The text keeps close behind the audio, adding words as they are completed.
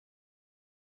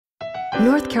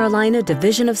North Carolina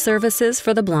Division of Services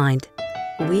for the Blind.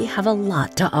 We have a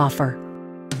lot to offer.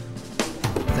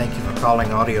 Thank you for calling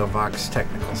AudioVox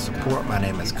Technical Support. My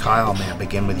name is Kyle. May I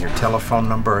begin with your telephone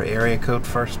number or area code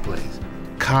first, please?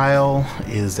 Kyle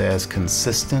is as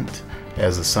consistent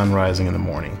as the sun rising in the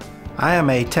morning. I am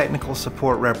a technical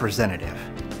support representative.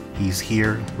 He's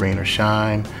here, rain or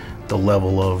shine. The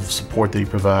level of support that he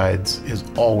provides is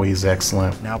always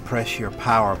excellent. Now press your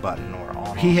power button or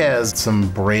on. He has some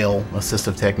Braille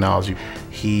assistive technology.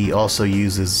 He also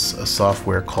uses a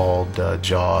software called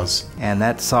JAWS. And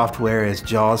that software is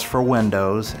JAWS for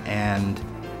Windows, and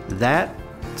that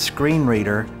screen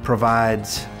reader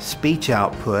provides speech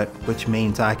output, which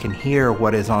means I can hear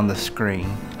what is on the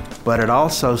screen. But it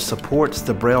also supports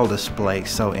the Braille display,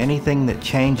 so anything that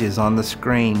changes on the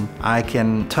screen I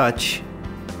can touch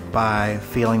by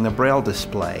feeling the Braille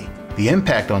display. The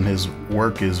impact on his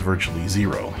work is virtually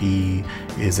zero. He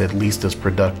is at least as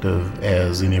productive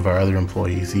as any of our other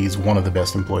employees. He's one of the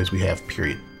best employees we have,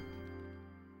 period.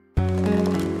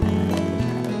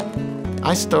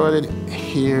 I started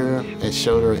here at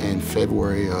Shoulder in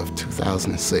February of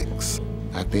 2006.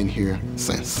 I've been here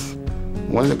since.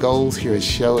 One of the goals here at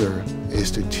Shoulder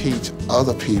is to teach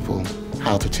other people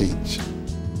how to teach.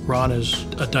 Ron is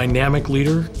a dynamic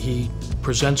leader. He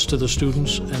presents to the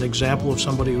students an example of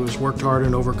somebody who has worked hard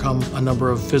and overcome a number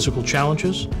of physical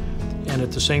challenges, and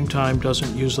at the same time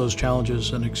doesn't use those challenges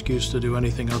as an excuse to do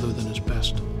anything other than his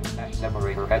best.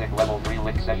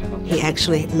 He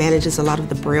actually manages a lot of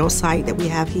the Braille site that we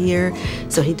have here,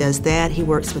 so he does that. He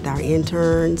works with our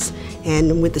interns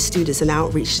and with the students in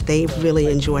outreach. They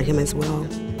really enjoy him as well.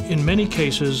 In many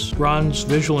cases, Ron's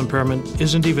visual impairment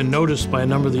isn't even noticed by a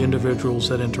number of the individuals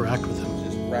that interact with him.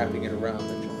 Just wrapping it around the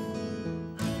joint.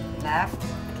 Left,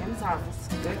 Kim's office,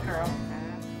 good girl.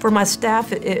 For my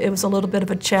staff, it was a little bit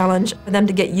of a challenge for them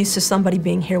to get used to somebody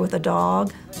being here with a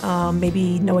dog,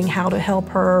 maybe knowing how to help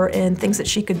her and things that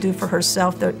she could do for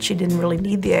herself that she didn't really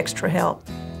need the extra help.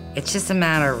 It's just a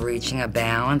matter of reaching a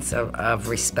balance of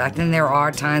respect, and there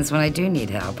are times when I do need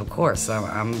help, of course.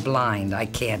 I'm blind, I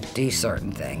can't do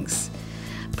certain things,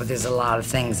 but there's a lot of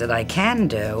things that I can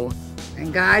do.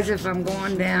 And guys, if I'm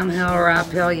going downhill or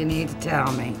uphill, you need to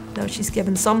tell me. Though she's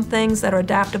given some things that are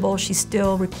adaptable, she's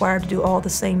still required to do all the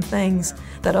same things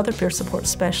that other peer support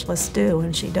specialists do,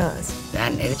 and she does.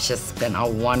 And it's just been a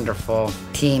wonderful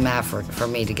team effort for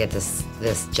me to get this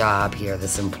job here,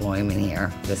 this employment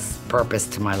here, this purpose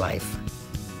to my life.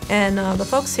 And the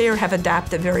folks here have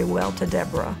adapted very well to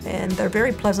Deborah, and they're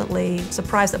very pleasantly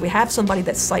surprised that we have somebody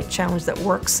that's sight challenged that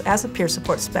works as a peer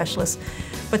support specialist,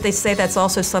 but they say that's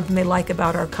also something they like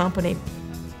about our company.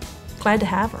 Glad to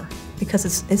have her, because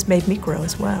it's made me grow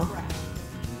as well.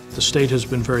 The state has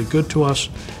been very good to us.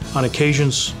 On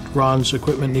occasions, Ron's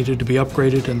equipment needed to be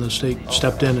upgraded, and the state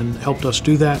stepped in and helped us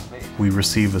do that. We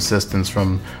receive assistance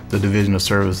from the Division of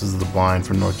Services of the Blind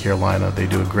from North Carolina. They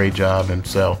do a great job, and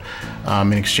so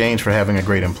in exchange for having a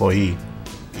great employee,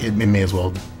 it may as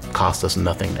well cost us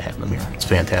nothing to have them here. It's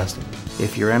fantastic.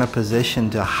 If you're in a position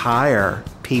to hire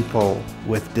people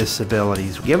with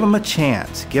disabilities, give them a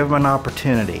chance, give them an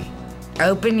opportunity.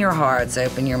 Open your hearts,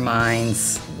 open your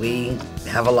minds. We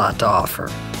have a lot to offer.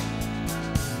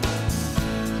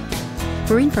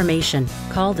 For information,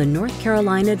 call the North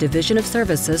Carolina Division of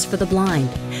Services for the Blind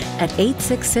at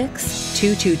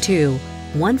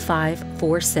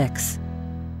 866-222-1546.